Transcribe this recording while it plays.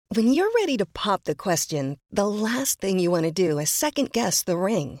When you're ready to pop the question, the last thing you want to do is second-guess the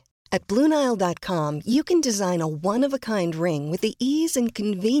ring. At BlueNile.com, you can design a one-of-a-kind ring with the ease and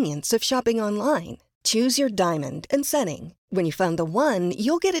convenience of shopping online. Choose your diamond and setting. When you find the one,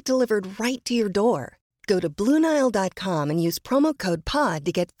 you'll get it delivered right to your door. Go to BlueNile.com and use promo code POD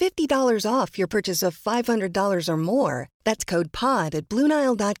to get $50 off your purchase of $500 or more. That's code POD at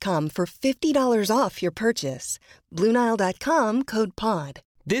BlueNile.com for $50 off your purchase. BlueNile.com, code POD.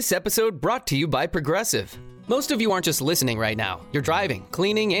 This episode brought to you by Progressive. Most of you aren't just listening right now. You're driving,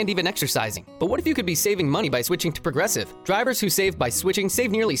 cleaning, and even exercising. But what if you could be saving money by switching to Progressive? Drivers who save by switching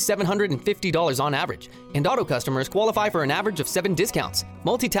save nearly $750 on average. And auto customers qualify for an average of 7 discounts.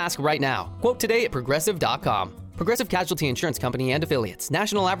 Multitask right now. Quote today at Progressive.com. Progressive Casualty Insurance Company and Affiliates.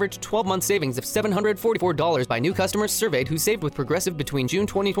 National average 12-month savings of $744 by new customers surveyed who saved with Progressive between June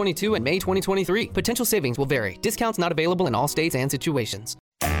 2022 and May 2023. Potential savings will vary. Discounts not available in all states and situations.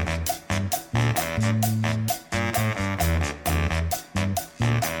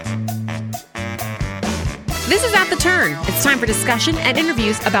 This is At the Turn. It's time for discussion and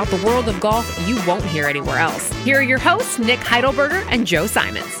interviews about the world of golf you won't hear anywhere else. Here are your hosts, Nick Heidelberger and Joe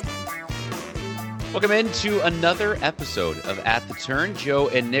Simons. Welcome into another episode of At the Turn. Joe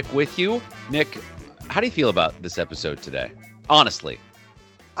and Nick with you. Nick, how do you feel about this episode today? Honestly.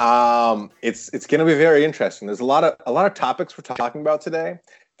 It's going to be very interesting. There's a lot of topics we're talking about today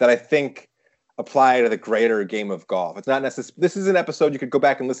that I think apply to the greater game of golf. It's not necessary. This is an episode you could go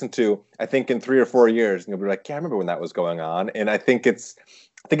back and listen to, I think, in 3 or 4 years, and you'll be like, yeah, I remember when that was going on. And I think it's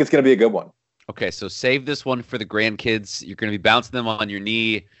going to be a good one. Okay, so save this one for the grandkids. You're going to be bouncing them on your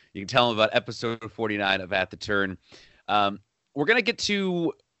knee. You can tell them about episode 49 of At the Turn. We're going to get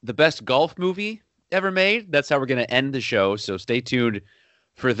to the best golf movie ever made. That's how we're going to end the show, so stay tuned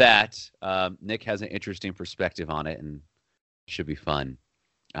for that. Nick has an interesting perspective on it, and it should be fun.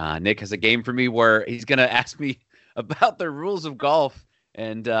 Nick has a game for me where he's going to ask me about the rules of golf,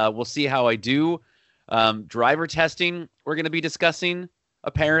 and we'll see how I do. Driver testing we're going to be discussing,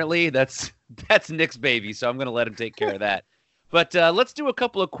 apparently. That's Nick's baby, so I'm going to let him take care of that. But let's do a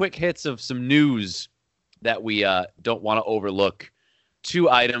couple of quick hits of some news that we don't want to overlook. 2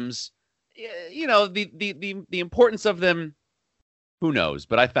 items. You know, the importance of them, who knows,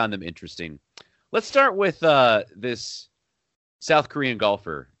 but I found them interesting. Let's start with this South Korean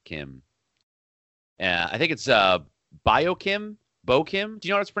golfer, Kim. I think it's Bo Kim. Do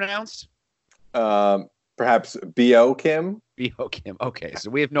you know how it's pronounced? Perhaps B.O. Kim. B.O. Kim. Okay, so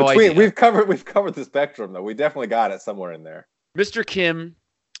we have no idea. We've covered the spectrum, though. We definitely got it somewhere in there. Mr. Kim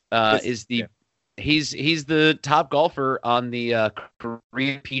is the he's the top golfer on the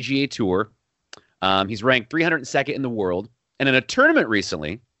Korean PGA Tour. He's ranked 302nd in the world, and in a tournament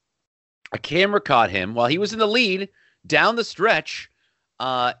recently, a camera caught him while he was in the lead. Down the stretch,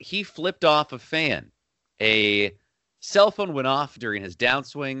 he flipped off a fan. A cell phone went off during his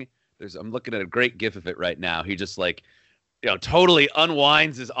downswing. I'm looking at a great gif of it right now. He just totally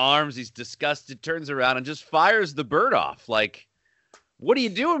unwinds his arms. He's disgusted, turns around, and just fires the bird off. Like, what are you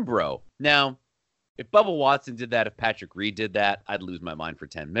doing, bro? Now, if Bubba Watson did that, if Patrick Reed did that, I'd lose my mind for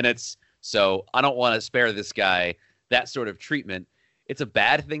 10 minutes. So I don't want to spare this guy that sort of treatment. It's a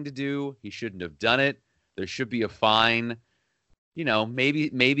bad thing to do. He shouldn't have done it. There should be a fine,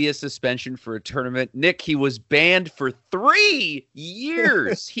 maybe a suspension for a tournament. Nick, he was banned for 3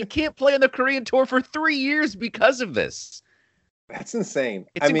 years. He can't play on the Korean Tour for 3 years because of this. That's insane.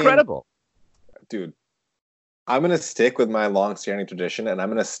 It's incredible. Dude, I'm going to stick with my long-standing tradition, and I'm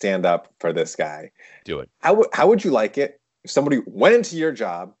going to stand up for this guy. Do it. How would you like it if somebody went into your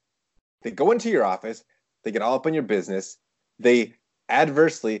job, they go into your office, they get all up in your business, they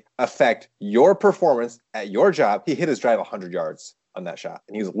adversely affect your performance at your job? He hit his drive 100 yards on that shot,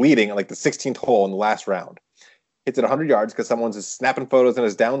 and he was leading at the 16th hole in the last round. Hits it 100 yards because someone's just snapping photos in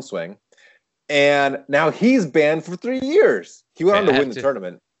his downswing, and now he's banned for 3 years. He went on to win the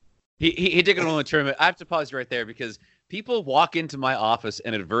tournament. He did win the tournament. I have to pause you right there because people walk into my office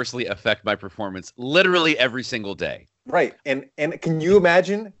and adversely affect my performance literally every single day. Right, and can you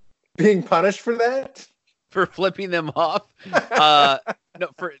imagine being punished for that? For flipping them off? No,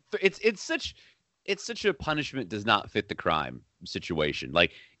 it's such a punishment does not fit the crime situation.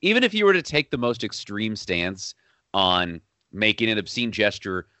 Like, even if you were to take the most extreme stance on making an obscene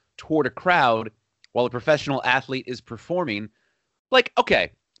gesture toward a crowd while a professional athlete is performing,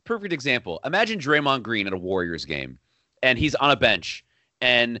 okay, perfect example. Imagine Draymond Green at a Warriors game, and he's on a bench,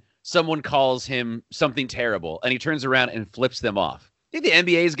 and someone calls him something terrible, and he turns around and flips them off. I think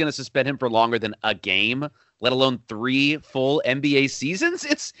the NBA is going to suspend him for longer than a game, let alone 3 full NBA seasons.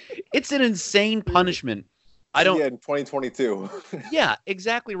 It's an insane punishment I don't. Yeah, in 2022. Yeah,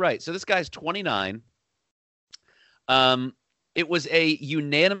 exactly right. So this guy's 29. It was a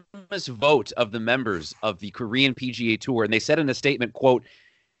unanimous vote of the members of the Korean PGA Tour, and they said in a statement, quote,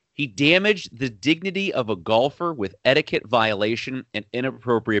 "He damaged the dignity of a golfer with etiquette violation and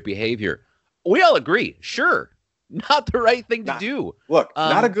inappropriate behavior." We all agree. Sure. Not the right thing to do. Look,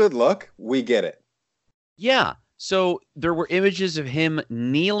 not a good look. We get it. Yeah. So there were images of him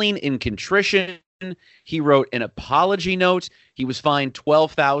kneeling in contrition. He wrote an apology note. He was fined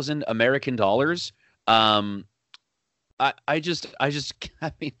 $12,000 American dollars. I mean, I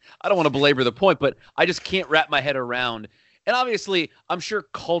don't want to belabor the point, but I just can't wrap my head around. And obviously, I'm sure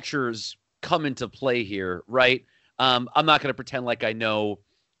cultures come into play here, right? I'm not going to pretend like I know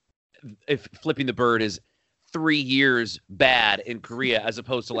if flipping the bird is 3 years bad in Korea as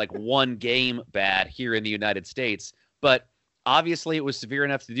opposed to like one game bad here in the United States. But obviously, it was severe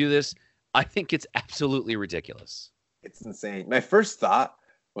enough to do this. I think it's absolutely ridiculous. It's insane. My first thought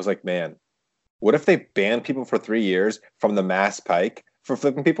was like, man, what if they banned people for 3 years from the Mass Pike for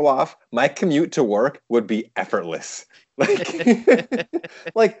flipping people off? My commute to work would be effortless. Like,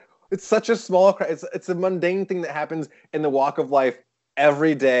 like it's such a small, it's a mundane thing that happens in the walk of life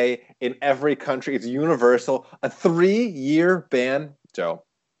every day in every country. It's universal. A 3-year ban, Joe.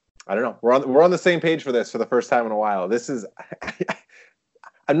 I don't know. We're on the same page for this for the first time in a while. This is,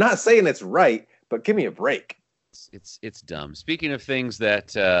 I'm not saying it's right, but give me a break. It's dumb. Speaking of things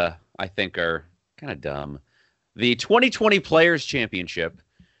that I think are kind of dumb, the 2020 Players Championship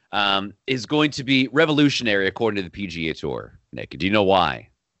is going to be revolutionary according to the PGA Tour. Nick, do you know why?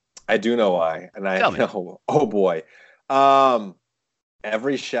 I do know why, and I know. Oh boy,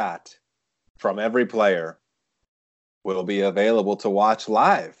 every shot from every player will be available to watch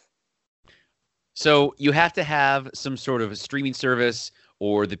live. So you have to have some sort of a streaming service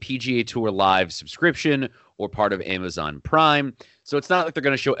or the PGA Tour Live subscription or part of Amazon Prime. So it's not like they're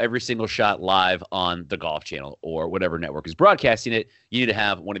going to show every single shot live on the Golf Channel or whatever network is broadcasting it. You need to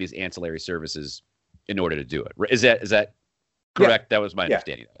have one of these ancillary services in order to do it. Is that correct? Yeah. That was my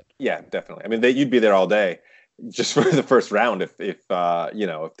understanding of it. Yeah, definitely. I mean, you'd be there all day just for the first round if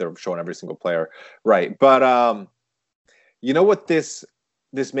they're showing every single player. Right. But you know what this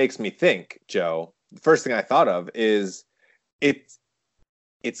makes me think, Joe? The first thing I thought of is it's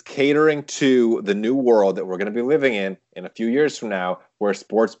catering to the new world that we're going to be living in a few years from now, where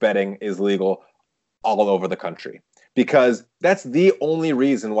sports betting is legal all over the country. Because that's the only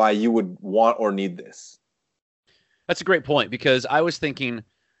reason why you would want or need this. That's a great point, because I was thinking,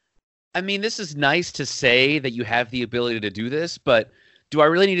 I mean, this is nice to say that you have the ability to do this, but do I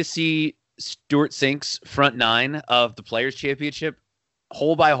really need to see Stewart Cink's front nine of the Players Championship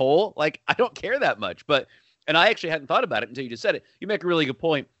hole by hole? Like, I don't care that much, and I actually hadn't thought about it until you just said it. You make a really good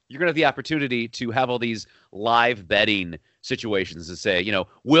point. You're going to have the opportunity to have all these live betting situations to say,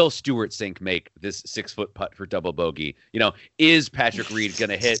 will Stewart Cink make this 6-foot putt for double bogey? Is Patrick Reed going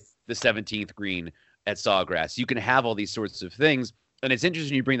to hit the 17th green at Sawgrass? You can have all these sorts of things. And it's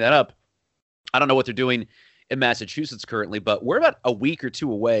interesting you bring that up. I don't know what they're doing in Massachusetts currently, but we're about a week or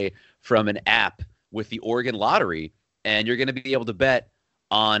two away from an app with the Oregon Lottery, and you're going to be able to bet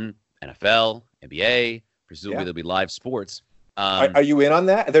on NFL, NBA, presumably there'll be live sports. Are you in on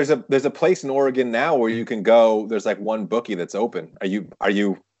that? There's a place in Oregon now where you can go. There's like one bookie that's open. You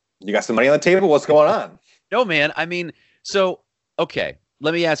got some money on the table? What's going on? No, man. I mean, okay.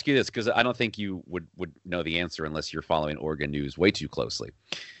 Let me ask you this, because I don't think you would know the answer unless you're following Oregon news way too closely.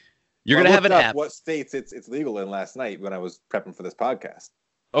 You're going to have an app. What states it's legal in last night when I was prepping for this podcast.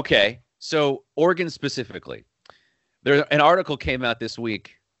 Okay. So Oregon specifically, an article came out this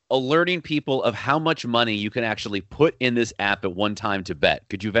week alerting people of how much money you can actually put in this app at one time to bet.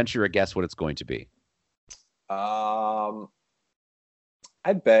 Could you venture a guess what it's going to be? I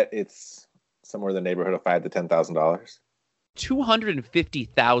bet it's somewhere in the neighborhood of $5,000 to $10,000.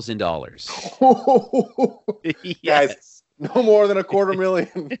 $250,000. Yes. Guys, no more than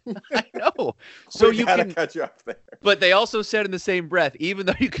 $250,000. I know. So you can cut you off there. But they also said in the same breath, even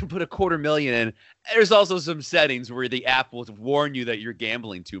though you can put $250,000 in, there's also some settings where the app will warn you that you're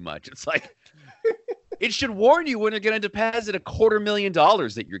gambling too much. It's like it should warn you when you're going to deposit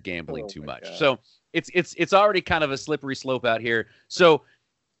 $250,000 that you're gambling too much. God. So it's already kind of a slippery slope out here. So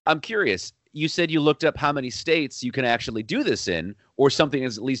I'm curious. You said you looked up how many states you can actually do this in, or something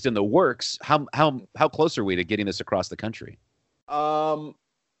is at least in the works. How close are we to getting this across the country?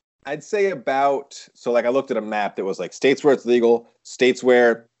 I'd say I looked at a map that was like states where it's legal, states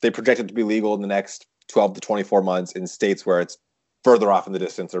where they project it to be legal in the next 12 to 24 months, and states where it's further off in the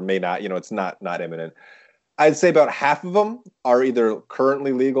distance or may not, it's not imminent. I'd say about half of them are either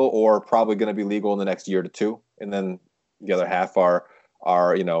currently legal or probably going to be legal in the next year to two. and then the other half are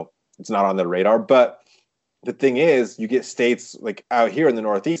it's not on their radar. But the thing is, you get states like out here in the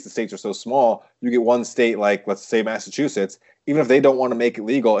Northeast, the states are so small. You get one state like, let's say, Massachusetts. Even if they don't want to make it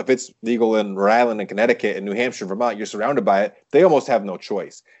legal, if it's legal in Rhode Island and Connecticut and New Hampshire, Vermont, you're surrounded by it. They almost have no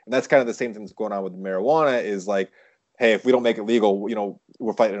choice. And that's kind of the same thing that's going on with marijuana is like, hey, if we don't make it legal,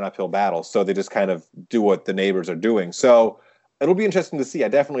 we're fighting an uphill battle. So they just kind of do what the neighbors are doing. So it'll be interesting to see. I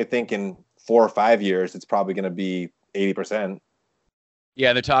definitely think in 4 or 5 years, it's probably going to be 80%.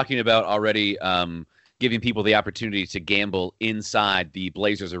 Yeah, they're talking about already giving people the opportunity to gamble inside the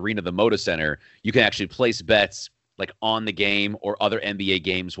Blazers Arena, the Moda Center. You can actually place bets like on the game or other NBA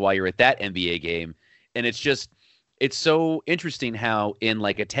games while you're at that NBA game. And it's so interesting how in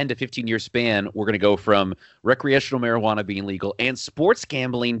like a 10 to 15 year span, we're going to go from recreational marijuana being legal and sports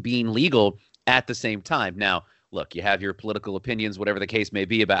gambling being legal at the same time. Now, look, you have your political opinions, whatever the case may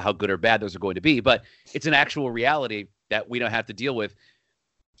be about how good or bad those are going to be, but it's an actual reality that we don't have to deal with.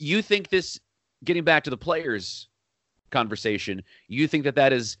 You think this, getting back to the players conversation, you think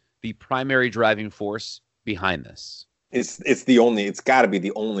that is the primary driving force behind this? It's got to be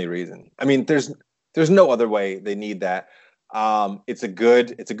the only reason. I mean, there's no other way they need that. It's a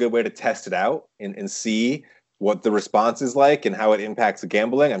good way to test it out and see what the response is like and how it impacts the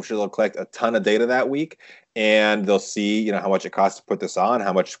gambling. I'm sure they'll collect a ton of data that week, and they'll see, how much it costs to put this on,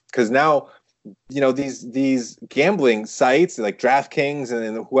 because now, these gambling sites like DraftKings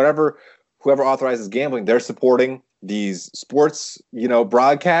and whoever authorizes gambling, they're supporting these sports,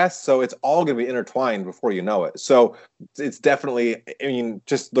 broadcasts. So it's all going to be intertwined before you know it. So it's definitely,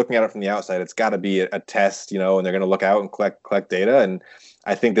 just looking at it from the outside, it's got to be a test, and they're going to look out and collect data. And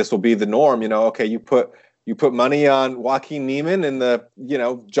I think this will be the norm. Okay, you put money on Joaquin Neiman in the,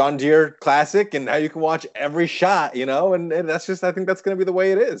 John Deere Classic, and now you can watch every shot, and that's just, I think that's going to be the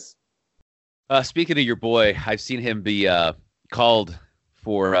way it is. Speaking of your boy, I've seen him be called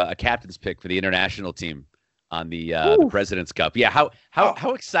for a captain's pick for the international team on the President's Cup. Yeah,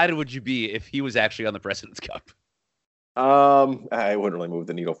 how excited would you be if he was actually on the President's Cup? I wouldn't really move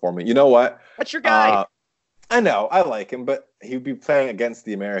the needle for me. You know what? That's your guy. I know, I like him, but he'd be playing against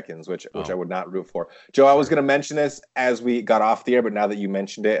the Americans, which I would not root for. Joe, I was going to mention this as we got off the air, but now that you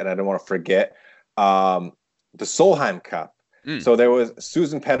mentioned it, and I don't want to forget, the Solheim Cup. So there was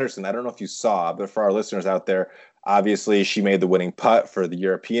Susan Pedersen. I don't know if you saw, but for our listeners out there, obviously she made the winning putt for the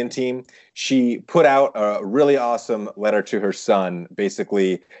European team. She put out a really awesome letter to her son,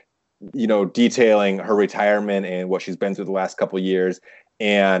 basically, detailing her retirement and what she's been through the last couple of years.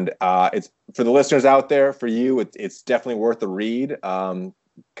 And it's for the listeners out there, for you, it's definitely worth a read. Kind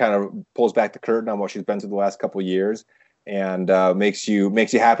of pulls back the curtain on what she's been through the last couple of years, and makes you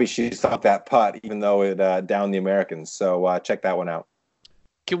happy she stopped that putt, even though it downed the Americans. So check that one out.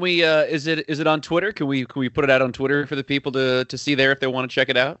 Can we? Is it on Twitter? Can we put it out on Twitter for the people to see there if they want to check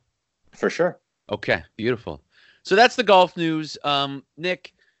it out? For sure. Okay, beautiful. So that's the golf news.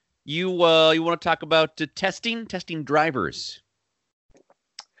 Nick, you want to talk about testing drivers?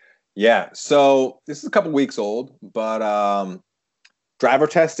 Yeah. So this is a couple weeks old, but driver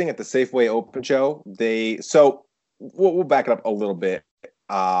testing at the Safeway Open Show. We'll back it up a little bit.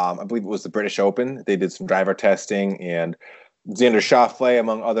 I believe it was the British Open. They did some driver testing, and Xander Schauffele,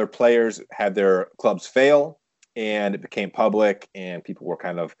 among other players, had their clubs fail, and it became public, and people were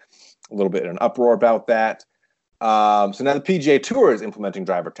kind of a little bit in an uproar about that. So now the PGA Tour is implementing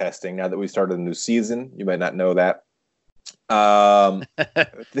driver testing now that we started a new season. You might not know that. I'm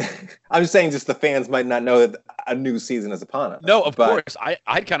just saying, just the fans might not know that a new season is upon us. No, of course.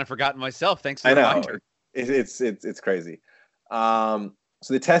 I'd kind of forgotten myself. Thanks for the reminder. It's crazy. So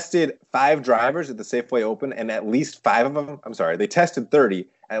they tested 5 drivers at the Safeway Open, and at least 5 of them, they tested 30,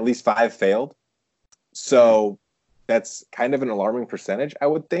 and at least 5 failed. So that's kind of an alarming percentage, I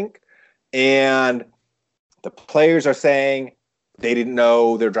would think. And the players are saying they didn't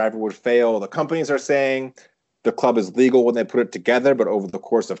know their driver would fail. The companies are saying the club is legal when they put it together, but over the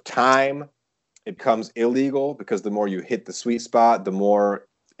course of time, it becomes illegal because the more you hit the sweet spot, the more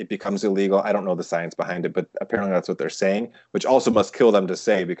it becomes illegal. I don't know the science behind it, but apparently that's what they're saying, which also must kill them to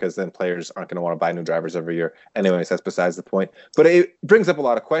say, because then players aren't going to want to buy new drivers every year. Anyways, that's besides the point. But it brings up a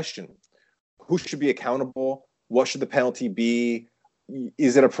lot of questions. Who should be accountable? What should the penalty be?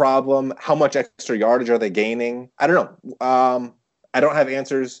 Is it a problem? How much extra yardage are they gaining? I don't know. I don't have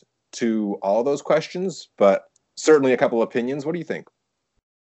answers to all those questions, but certainly a couple opinions. What do you think?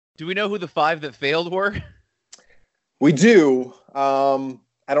 Do we know who the 5 that failed were? We do.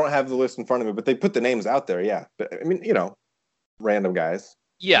 I don't have the list in front of me, but they put the names out there. Yeah. But I mean, random guys.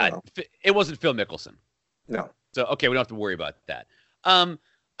 Yeah. It wasn't Phil Mickelson. No. So, okay. We don't have to worry about that.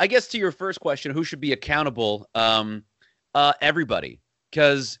 I guess to your first question, who should be accountable? Everybody.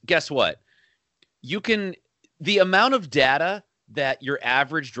 Because guess what? The amount of data that your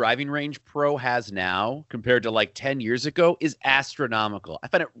average driving range pro has now compared to like 10 years ago is astronomical. I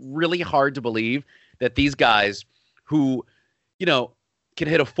find it really hard to believe that these guys who, can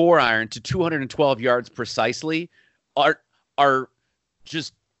hit a 4-iron to 212 yards precisely are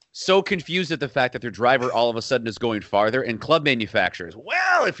just so confused at the fact that their driver all of a sudden is going farther. And club manufacturers,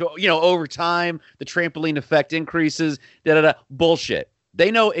 well, if over time the trampoline effect increases, bullshit. They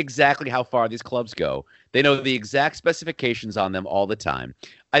know exactly how far these clubs go. They know the exact specifications on them all the time.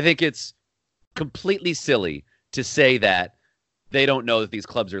 I think it's completely silly to say that they don't know that these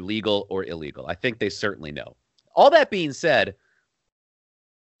clubs are legal or illegal. I think they certainly know. All that being said,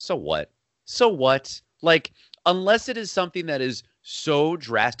 so what? So what? Like, unless it is something that is so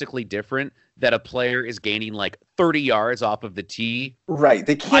drastically different that a player is gaining like 30 yards off of the tee. Right.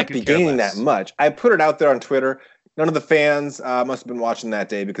 They can't be gaining that much. I put it out there on Twitter. None of the fans must have been watching that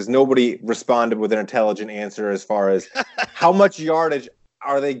day because nobody responded with an intelligent answer as far as how much yardage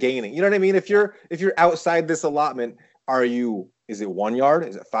are they gaining. You know what I mean? If you're outside this allotment, is it 1 yard?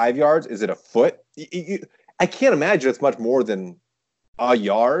 Is it 5 yards? Is it a foot? I can't imagine it's much more than a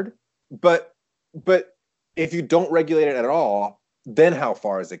yard. But if you don't regulate it at all, then how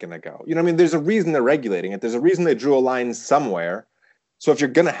far is it going to go? You know what I mean? There's a reason they're regulating it. There's a reason they drew a line somewhere. So if you're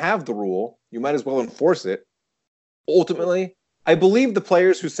going to have the rule, you might as well enforce it. Ultimately, I believe the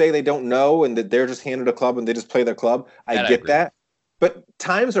players who say they don't know and that they're just handed a club and they just play their club. I get that. But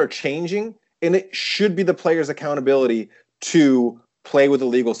times are changing, and it should be the players' accountability to play with a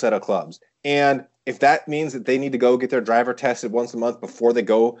legal set of clubs. And if that means that they need to go get their driver tested once a month before they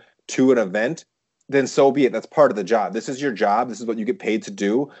go to an event, then so be it. That's part of the job. This is your job. This is what you get paid to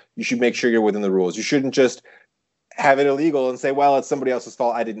do. You should make sure you're within the rules. You shouldn't just have it illegal and say, well, it's somebody else's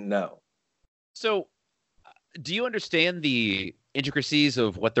fault. I didn't know. So do you understand the intricacies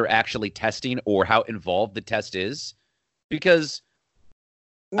of what they're actually testing or how involved the test is? Because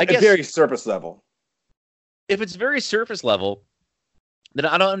I guess very surface level. If it's very surface level, then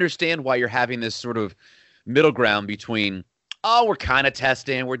I don't understand why you're having this sort of middle ground between, we're kind of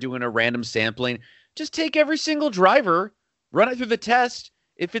testing, we're doing a random sampling. Just take every single driver, run it through the test.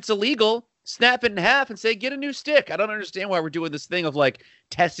 If it's illegal, snap it in half and say, get a new stick. I don't understand why we're doing this thing of like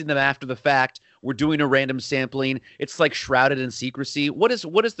testing them after the fact. We're doing a random sampling. It's like shrouded in secrecy. What is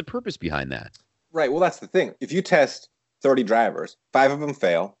the purpose behind that? Right. Well, that's the thing. If you test 30 drivers, 5 of them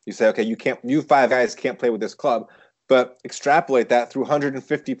fail. You say, okay, you 5 guys can't play with this club, but extrapolate that through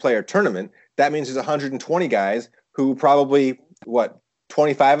 150 player tournament. That means there's 120 guys who probably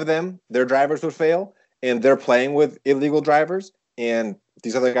 25 of them, their drivers would fail, and they're playing with illegal drivers. And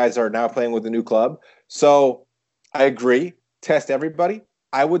these other guys are now playing with the new club. So I agree. Test everybody.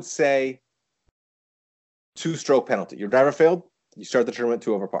 I would say 2-stroke penalty. Your driver failed, you start the tournament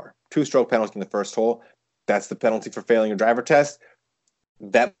 2 over par. 2-stroke penalty in the first hole. That's the penalty for failing your driver test.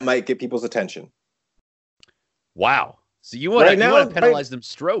 That might get people's attention. Wow. So you want to penalize them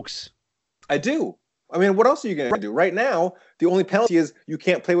strokes. I do. I mean, what else are you going to do? Right now, the only penalty is you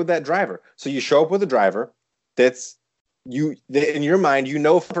can't play with that driver. So you show up with a driver that's in your mind,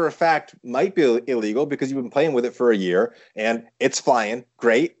 for a fact might be illegal because you've been playing with it for a year and it's flying.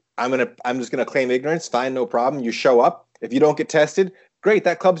 Great. I'm just going to claim ignorance. Fine. No problem. You show up. If you don't get tested, great.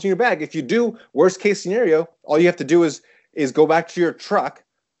 That club's in your bag. If you do, worst case scenario, all you have to do is go back to your truck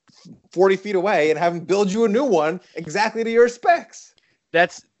 40 feet away and have them build you a new one exactly to your specs.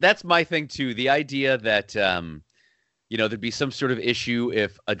 That's my thing too. The idea that, there'd be some sort of issue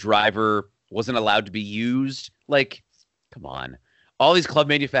if a driver wasn't allowed to be used. Like, come on. All these club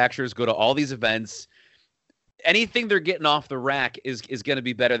manufacturers go to all these events. Anything they're getting off the rack is going to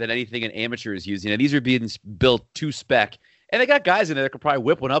be better than anything an amateur is using. And these are being built to spec. And they got guys in there that could probably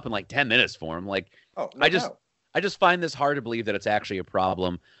whip one up in like 10 minutes for them. Like, I just find this hard to believe that it's actually a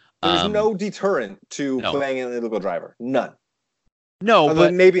problem. There's no deterrent to playing an illegal driver. None. No, other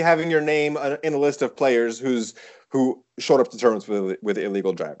than maybe having your name in a list of players who showed up to tournaments with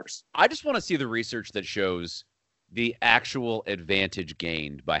illegal drivers. I just want to see the research that shows the actual advantage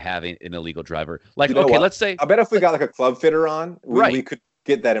gained by having an illegal driver. Like, let's say... I bet if we got like a club fitter on, we could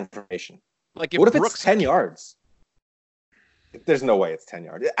get that information. Like, what if it's 10 yards? There's no way it's 10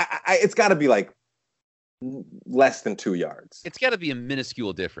 yards. It's got to be like less than 2 yards. It's got to be a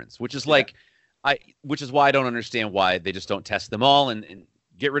minuscule difference, which is which is why I don't understand why they just don't test them all and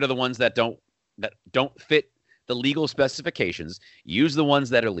get rid of the ones that don't fit the legal specifications, use the ones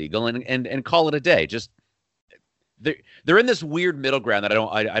that are legal and call it a day. they're in this weird middle ground that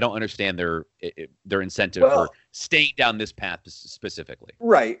I don't understand their incentive for staying down this path specifically.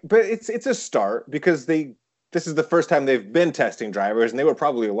 Right, but it's a start because this is the first time they've been testing drivers, and they were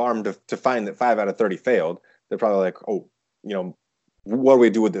probably alarmed to find that 5 out of 30 failed. They're probably like, oh, what do we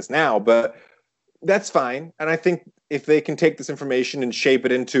do with this now? But that's fine, and I think if they can take this information and shape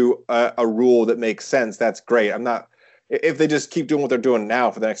it into a rule that makes sense, that's great. If they just keep doing what they're doing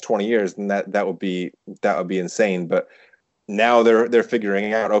now for the next 20 years, then that would be insane. But now they're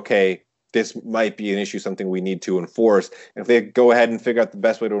figuring out, okay, this might be an issue, something we need to enforce. And if they go ahead and figure out the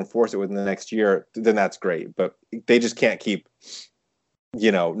best way to enforce it within the next year, then that's great. But they just can't keep,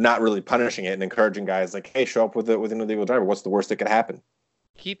 not really punishing it and encouraging guys like, hey, show up with an illegal driver. What's the worst that could happen?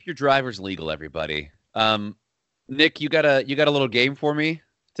 Keep your drivers legal, everybody. Nick, you got a little game for me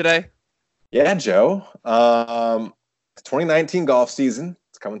today? Yeah, Joe. 2019 golf season.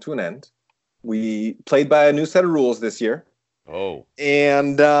 It's coming to an end. We played by a new set of rules this year. Oh.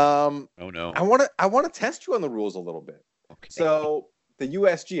 And oh no. I want to test you on the rules a little bit. Okay. So the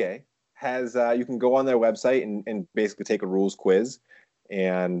USGA has you can go on their website and basically take a rules quiz.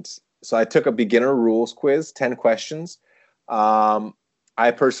 And so I took a beginner rules quiz, 10 questions.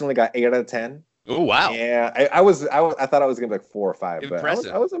 I personally got 8 out of 10. Oh wow. Yeah, I thought I was gonna be like 4 or 5, impressive.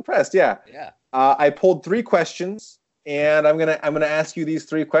 But I was impressed. Yeah. Yeah. I pulled 3 questions, and I'm gonna ask you these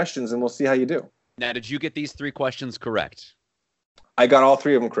 3 questions, and we'll see how you do. Now, did you get these 3 questions correct? I got all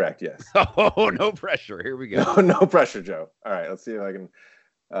 3 of them correct. Yes. Oh, no pressure. Here we go. No pressure, Joe. All right, let's see if I can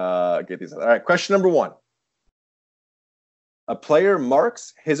get these. All right, question number 1. A player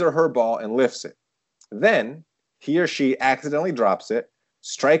marks his or her ball and lifts it. Then he or she accidentally drops it,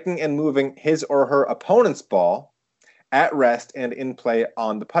 striking and moving his or her opponent's ball at rest and in play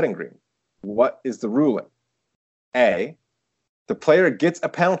on the putting green. What is the ruling? A, the player gets a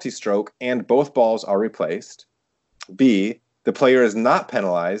penalty stroke and both balls are replaced. B, the player is not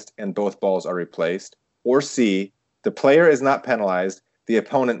penalized and both balls are replaced. Or C, the player is not penalized. The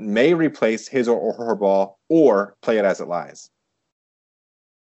opponent may replace his or her ball or play it as it lies.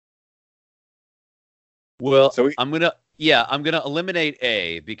 Well, I'm gonna eliminate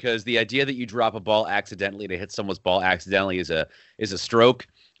A because the idea that you drop a ball accidentally to hit someone's ball accidentally is a stroke.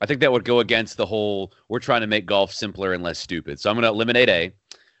 I think that would go against the whole we're trying to make golf simpler and less stupid. So I'm gonna eliminate A.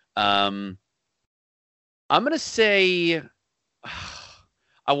 I'm gonna say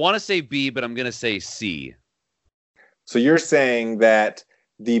I want to say B, but I'm gonna say C. So you're saying that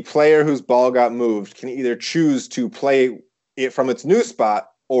the player whose ball got moved can either choose to play it from its new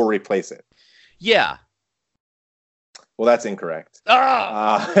spot or replace it. Yeah. Well, that's incorrect.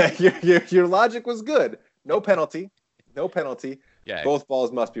 Your logic was good. No penalty. Yeah. Both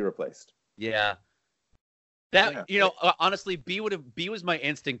balls must be replaced. Yeah. Honestly, B was my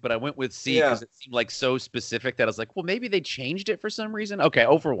instinct, but I went with C because it seemed like so specific that I was like, well, maybe they changed it for some reason. Okay,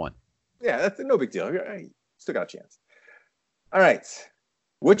 0 for 1. Yeah, that's no big deal. You still got a chance. All right.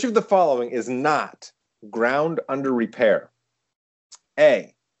 Which of the following is not ground under repair?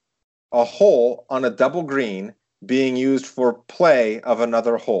 A, a hole on a double green being used for play of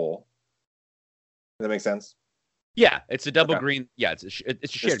another hole. Does that make sense? Yeah, it's a double green. Yeah, it's a shared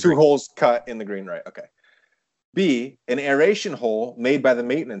There's 2 green. holes cut in the green, right? Okay. B, an aeration hole made by the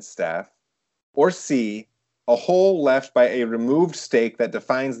maintenance staff. Or C, a hole left by a removed stake that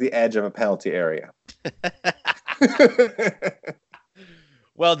defines the edge of a penalty area.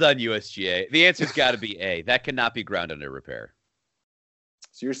 Well done, USGA. The answer's got to be A. That cannot be ground under repair.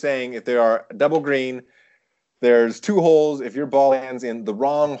 So you're saying if there are double green, there's 2 holes. If your ball lands in the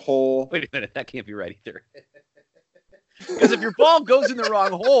wrong hole... Wait a minute. That can't be right either. Because if your ball goes in the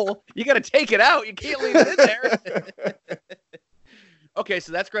wrong hole, you got to take it out. You can't leave it in there. Okay,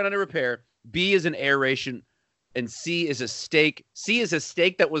 so that's ground under repair. B is an aeration, and C is a stake. C is a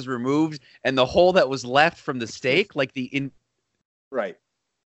stake that was removed, and the hole that was left from the stake, like the in. Right.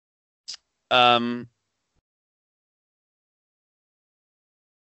 I'm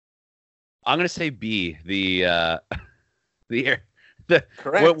gonna say B. The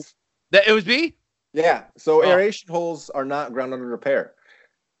correct. It was B. Yeah. So aeration holes are not ground under repair.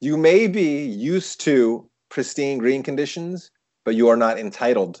 You may be used to pristine green conditions, but you are not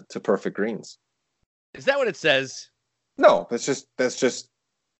entitled to perfect greens. Is that what it says? No, that's just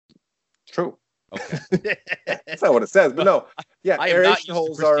true. Okay. That's not what it says, but no. Yeah, aeration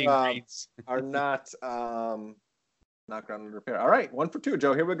holes are not ground under repair. All right, 1 for 2,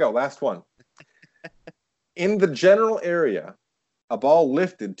 Joe. Here we go. Last one. In the general area, a ball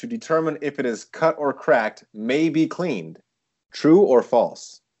lifted to determine if it is cut or cracked may be cleaned. True or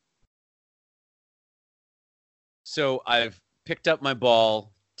false? So I've picked up my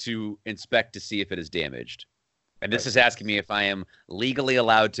ball to inspect to see if it is damaged. And this is asking me if I am legally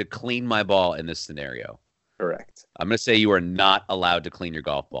allowed to clean my ball in this scenario. Correct. I'm going to say you are not allowed to clean your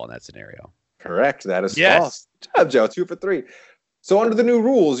golf ball in that scenario. Correct. That is false. Good job, Joe. 2 for 3. So under the new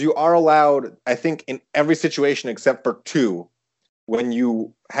rules, you are allowed, I think, in every situation except for 2, when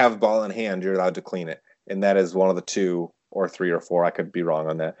you have ball in hand, you're allowed to clean it. And that is one of the 2 or 3 or 4, I could be wrong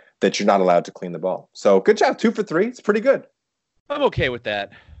on that you're not allowed to clean the ball. So good job. 2 for 3. It's pretty good. I'm okay with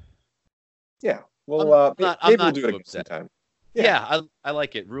that. Yeah. Well, maybe we'll do it again upset. sometime. Yeah, I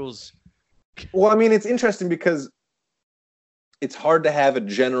like it. Rules. Well, I mean, it's interesting because it's hard to have a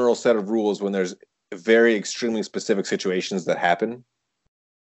general set of rules when there's very extremely specific situations that happen.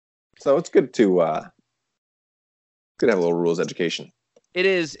 So it's good to have a little rules education. It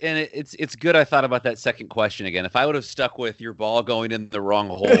is, and it's good. I thought about that second question again. If I would have stuck with your ball going in the wrong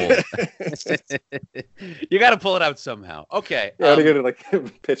hole, you got to pull it out somehow. Okay, yeah, you got to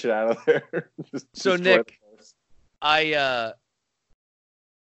pitch it out of there. So Nick, Happy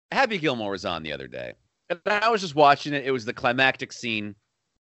Gilmore was on the other day, and I was just watching it. It was the climactic scene,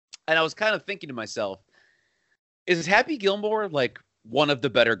 and I was kind of thinking to myself, is Happy Gilmore like one of the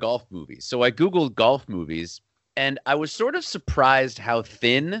better golf movies? So I Googled golf movies, and I was sort of surprised how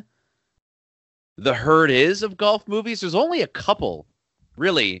thin the herd is of golf movies. There's only a couple,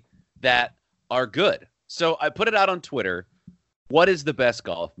 really, that are good. So I put it out on Twitter. What is the best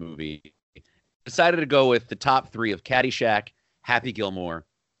golf movie? Decided to go with the top 3 of Caddyshack, Happy Gilmore,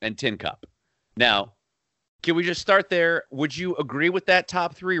 and Tin Cup. Now, can we just start there? Would you agree with that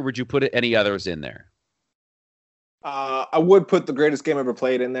top 3, or would you put any others in there? I would put The Greatest Game Ever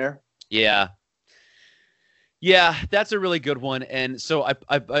Played in there. Yeah, that's a really good one. And so I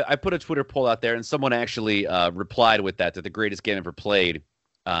put a Twitter poll out there, and someone actually replied with that The Greatest Game Ever Played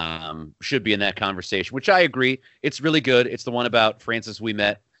should be in that conversation, which I agree. It's really good. It's the one about Francis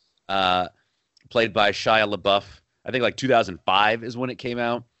Ouimet, played by Shia LaBeouf. I think like 2005 is when it came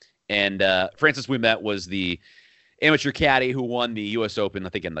out. And Francis Ouimet was the amateur caddy who won the U.S. Open, I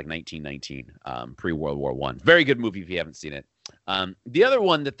think, in like 1919, pre-World War I. Very good movie if you haven't seen it. The other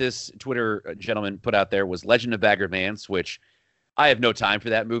one that this Twitter gentleman put out there was Legend of Bagger Vance, which I have no time for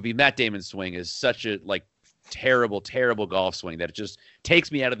that movie. Matt Damon's swing is such a terrible, terrible golf swing that it just takes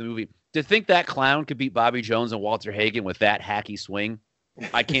me out of the movie. To think that clown could beat Bobby Jones and Walter Hagen with that hacky swing,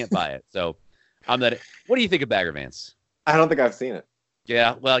 I can't buy it. So I'm not. What do you think of Bagger Vance? I don't think I've seen it.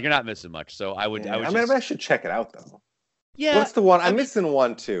 Yeah, well, you're not missing much. So I would. Yeah, I should check it out though. Yeah. What's the one? I'm missing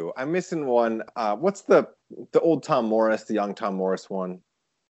one too. I'm missing one. What's the old Tom Morris, the young Tom Morris one?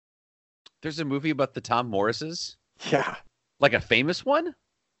 There's a movie about the Tom Morrises? Yeah. Like a famous one?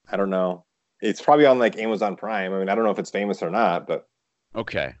 I don't know. It's probably on like Amazon Prime. I mean, I don't know if it's famous or not, but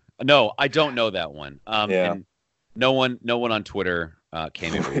okay. No, I don't know that one. Yeah. And no one on Twitter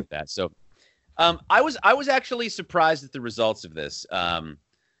came in with that. So I was actually surprised at the results of this.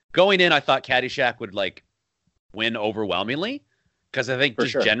 Going in, I thought Caddyshack would win overwhelmingly, because I think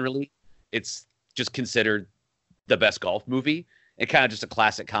generally it's just considered the best golf movie and kind of just a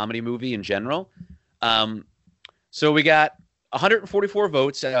classic comedy movie in general. So we got 144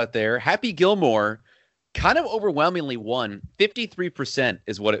 votes out there. Happy Gilmore kind of overwhelmingly won. 53%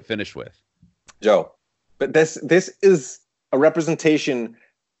 is what it finished with. Joe, but this is a representation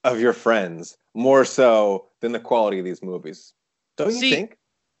of your friends more so than the quality of these movies. Don't you think?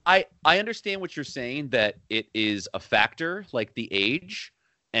 I understand what you're saying, that it is a factor, like the age.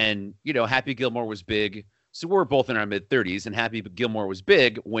 And, Happy Gilmore was big. So we're both in our mid-30s, and Happy Gilmore was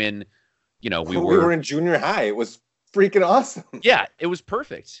big when, we were in junior high. It was freaking awesome. Yeah, it was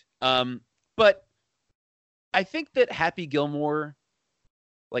perfect. But I think that Happy Gilmore,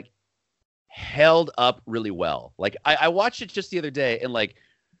 held up really well. I watched it just the other day, and,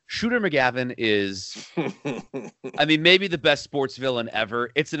 Shooter McGavin is, maybe the best sports villain ever.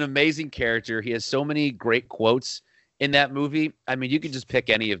 It's an amazing character. He has so many great quotes in that movie. You could just pick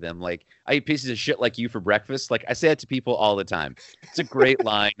any of them. I eat pieces of shit like you for breakfast. I say that to people all the time. It's a great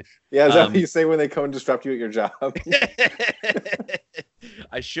line. Yeah, is that what you say when they come and disrupt you at your job?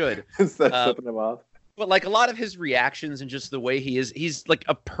 I should. Instead of flipping them off. But a lot of his reactions and just the way he is, he's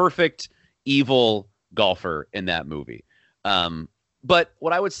a perfect evil golfer in that movie. But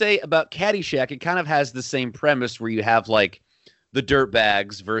what I would say about Caddyshack, it kind of has the same premise where you have the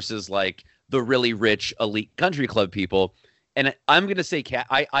dirtbags versus the really rich elite country club people. And I'm going to say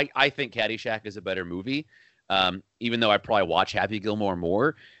I think Caddyshack is a better movie, even though I probably watch Happy Gilmore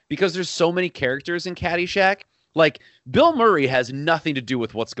more, because there's so many characters in Caddyshack. Bill Murray has nothing to do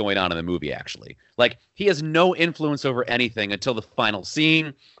with what's going on in the movie, actually. He has no influence over anything until the final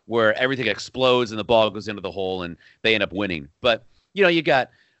scene where everything explodes and the ball goes into the hole and they end up winning. But you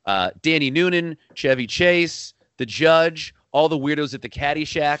got Danny Noonan, Chevy Chase. the judge, all the weirdos at the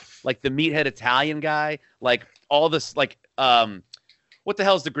Caddyshack, like the meathead Italian guy, like all this, like, what the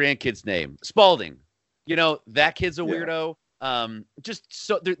hell's the grandkid's name? Spalding. You know, that kid's a weirdo. Just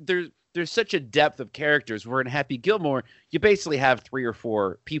so there's such a depth of characters where in Happy Gilmore, you basically have 3 or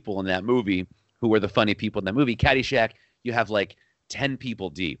 4 people in that movie who are the funny people in that movie. Caddyshack, you have like 10 people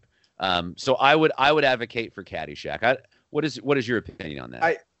deep. So I would advocate for Caddyshack. What is your opinion on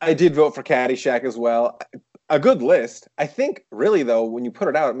that? I did vote for Caddyshack as well. A good list. I think really though, when you put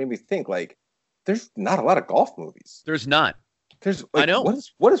it out, it made me think like there's not a lot of golf movies. There's not. There's like, I know.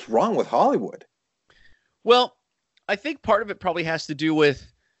 What is wrong with Hollywood? Well, I think part of it probably has to do with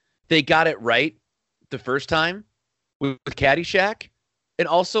they got it right the first time with Caddyshack, and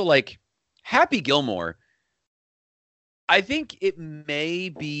also like Happy Gilmore. I think it may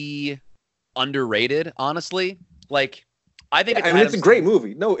be underrated, honestly. Like, I think it's a great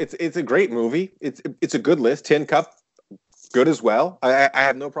movie. No, it's a great movie. It's a good list. Tin Cup, good as well. I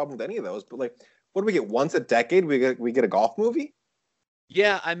have no problem with any of those. But like, what do we get once a decade? We get a golf movie.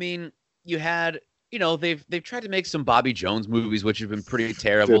 Yeah, I mean, you had, you know, they've tried to make some Bobby Jones movies, which have been pretty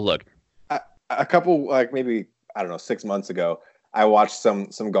terrible. Dude, look, a couple, like maybe, I don't know, 6 months ago, I watched some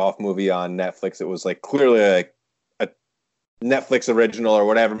golf movie on Netflix. It was like clearly like a Netflix original or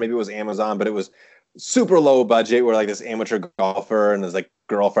whatever. Maybe it was Amazon, but it was super low budget. Where like this amateur golfer and his like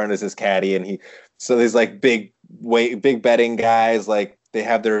girlfriend is his caddy, and so these like big betting guys, like they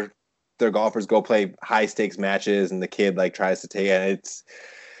have their golfers go play high stakes matches, and the kid like tries to take it.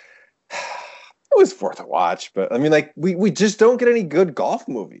 It was worth a watch, but I mean, like we just don't get any good golf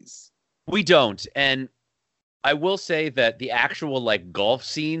movies. We don't, and I will say that the actual like golf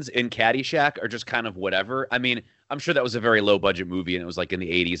scenes in Caddyshack are just kind of whatever. I mean, I'm sure that was a very low budget movie, and it was like in the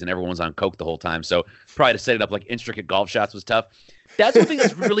 80s, and everyone was on coke the whole time. So probably to set it up like intricate golf shots was tough. That's one thing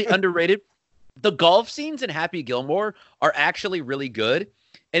that's really underrated. The golf scenes in Happy Gilmore are actually really good,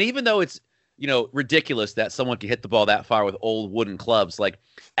 and even though it's, you know, ridiculous that someone can hit the ball that far with old wooden clubs, like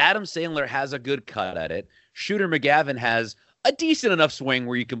Adam Sandler has a good cut at it. Shooter McGavin has a decent enough swing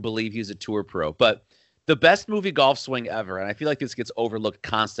where you can believe he's a tour pro. But the best movie golf swing ever, and I feel like this gets overlooked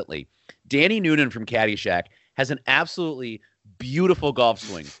constantly, Danny Noonan from Caddyshack has an absolutely beautiful golf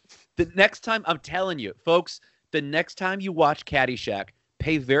swing. The next time, I'm telling you, folks, the next time you watch Caddyshack,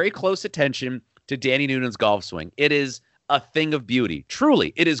 pay very close attention to Danny Noonan's golf swing. It is a thing of beauty.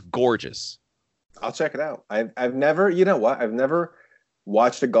 Truly, it is gorgeous. I'll check it out. I've never, you know what? I've never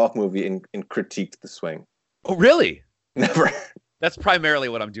watched a golf movie and critiqued the swing. Oh, really? Never. That's primarily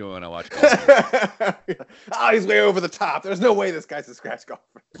what I'm doing when I watch golf. Oh, he's way over the top. There's no way this guy's a scratch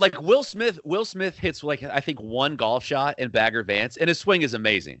golfer. Like Will Smith hits like I think one golf shot in Bagger Vance, and his swing is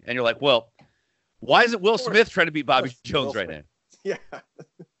amazing. And you're like, well, why isn't Will Smith trying to beat Bobby Jones right now? Yeah.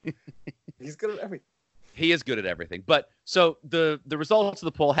 He's good at everything. He is good at everything. But so the results of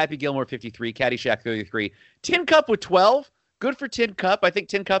the poll: Happy Gilmore 53, Caddyshack 33, Tin Cup with 12. Good for Tin Cup. I think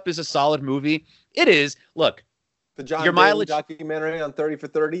Tin Cup is a solid movie. It is. Look, the John Daly documentary on 30 for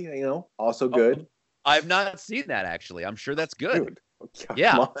 30, you know, also good. I've not seen that actually. I'm sure that's good. Dude,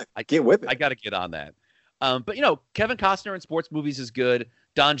 yeah, I get with it. I got to get on that. But you know, Kevin Costner in sports movies is good.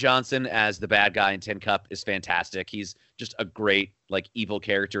 Don Johnson as the bad guy in Tin Cup is fantastic. He's just a great like evil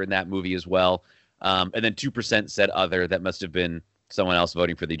character in that movie as well. And then 2% said other. That must have been someone else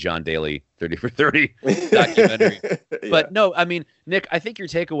voting for the John Daly 30 for 30 documentary. Yeah. But no, I mean, Nick, I think your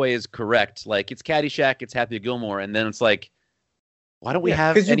takeaway is correct. Like, it's Caddyshack, it's Happy Gilmore, and then it's like, why don't we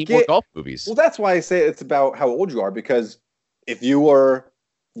have any more golf movies? Well, that's why I say it's about how old you are, because if you were,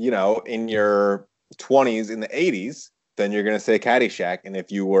 you know, in your 20s in the 80s, then you're going to say Caddyshack. And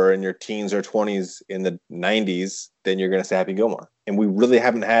if you were in your teens or 20s in the 90s, then you're going to say Happy Gilmore. And we really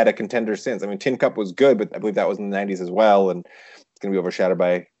haven't had a contender since. I mean, Tin Cup was good, but I believe that was in the 90s as well. And it's going to be overshadowed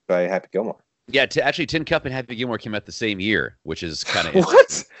by Happy Gilmore. Yeah, actually, Tin Cup and Happy Gilmore came out the same year, which is kind of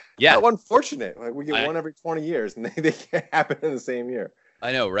what? Yeah, how unfortunate. Like, we get one every 20 years, and they can't happen in the same year.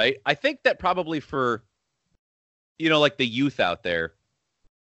 I know, right? I think that probably for, you know, like the youth out there,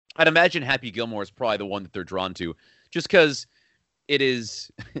 I'd imagine Happy Gilmore is probably the one that they're drawn to, just because it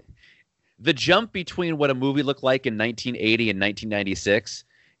is the jump between what a movie looked like in 1980 and 1996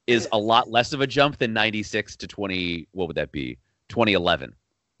 is a lot less of a jump than 96 to 2011.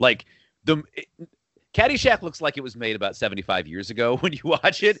 Like Caddyshack looks like it was made about 75 years ago when you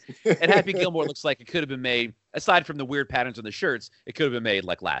watch it, and Happy Gilmore looks like it could have been made, aside from the weird patterns on the shirts, it could have been made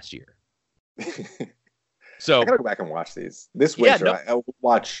like last year. So I gotta go back and watch these this winter. Yeah, I'll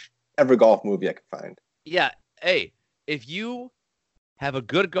watch every golf movie I can find. Yeah, hey, if you have a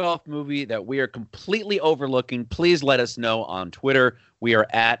good golf movie that we are completely overlooking, please let us know on Twitter. We are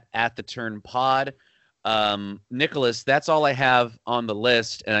at the Turn Pod. Nicholas, that's all I have on the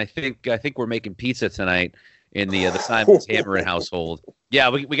list, and I think we're making pizza tonight in the Simon's Hammerin household. Yeah,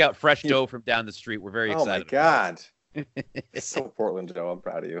 we got fresh dough from down the street. We're very excited. Oh my God. It's so Portland, Joe. I'm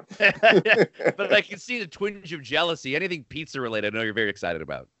proud of you. But I can see the twinge of jealousy. Anything pizza related, I know you're very excited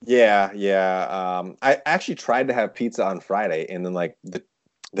about. Yeah. I actually tried to have pizza on Friday, and then like the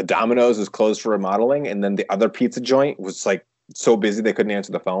Domino's was closed for remodeling, and then the other pizza joint was like so busy they couldn't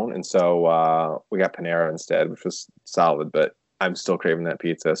answer the phone, and so we got Panera instead, which was solid. But I'm still craving that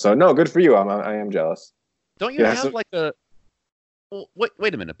pizza. So no, good for you. I am jealous. Don't you have like a? Well,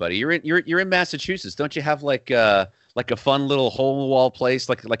 wait a minute, buddy. You're in Massachusetts. Don't you have like a fun little hole in the wall place,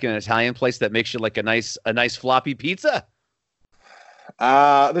 like an Italian place that makes you like a nice floppy pizza?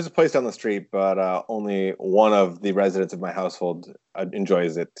 There's a place down the street, but only one of the residents of my household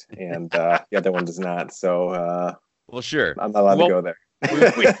enjoys it, and the other one does not. So, well, sure, I'm not allowed to go there.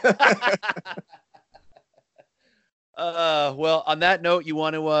 Well, on that note, you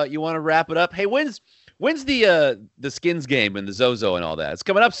want to wrap it up? Hey, when's the Skins game and the Zozo and all that? It's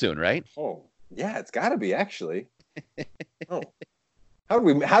coming up soon, right? Oh, yeah, it's got to be actually. Oh. How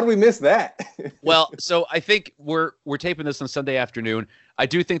do we miss that? Well, so I think we're taping this on Sunday afternoon. I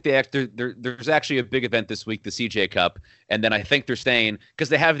do think there's actually a big event this week, the CJ Cup, and then I think they're staying because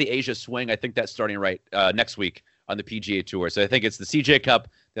they have the Asia Swing. I think that's starting next week on the PGA Tour. So I think it's the CJ Cup.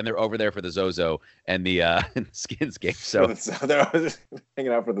 Then they're over there for the Zozo and the Skins game. So they're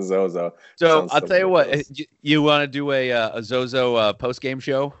hanging out for the Zozo. So I'll tell you what, you want to do a Zozo post game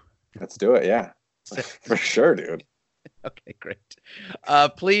show? Let's do it. Yeah, for sure, dude. Okay, great.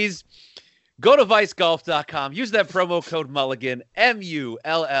 Please go to vicegolf.com. Use that promo code Mulligan,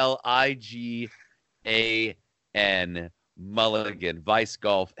 MULLIGAN, Mulligan, Vice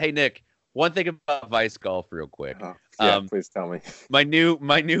Golf. Hey, Nick, one thing about Vice Golf real quick. Please tell me. My new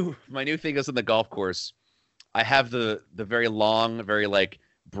thing is on the golf course. I have the very long, very like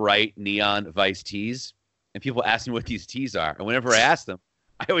bright neon Vice tees, and people ask me what these tees are. And whenever I ask them,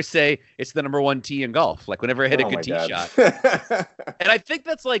 I always say it's the number one tee in golf. Like whenever I hit a good tee shot. And I think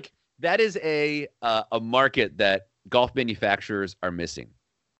that is a market that golf manufacturers are missing.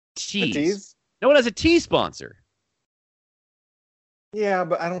 Tees? No one has a tee sponsor. Yeah,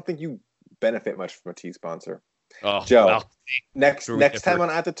 but I don't think you benefit much from a tee sponsor. Oh, Joe, well, next time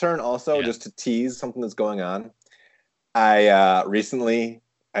on At the Turn, also just to tease something that's going on. I recently,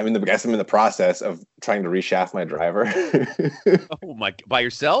 I'm in the process of trying to reshaft my driver. Oh my! By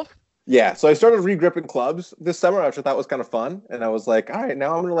yourself? Yeah. So I started re-gripping clubs this summer, which I thought was kind of fun, and I was like, all right,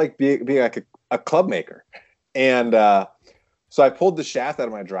 now I'm gonna like be like a club maker, and so I pulled the shaft out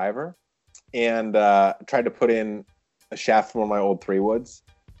of my driver and tried to put in a shaft from one of my old 3-woods,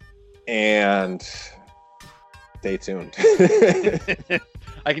 and stay tuned.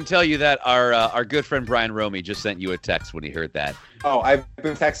 I can tell you that our good friend Brian Romey just sent you a text when he heard that. Oh, I've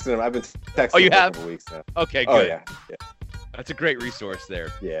been texting him. I've been texting him you have? for a couple weeks now. Okay, good. Oh, yeah. That's a great resource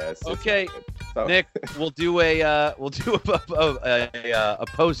there. Yeah. Okay, so. Nick, we'll do a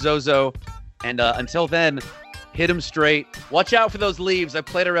post Zozo, and until then, hit him straight. Watch out for those leaves. I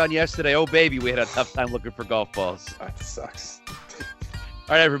played around yesterday. Oh baby, we had a tough time looking for golf balls. That sucks.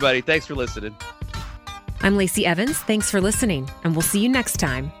 All right, everybody. Thanks for listening. I'm Lacey Evans. Thanks for listening, and we'll see you next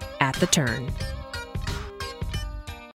time at The Turn.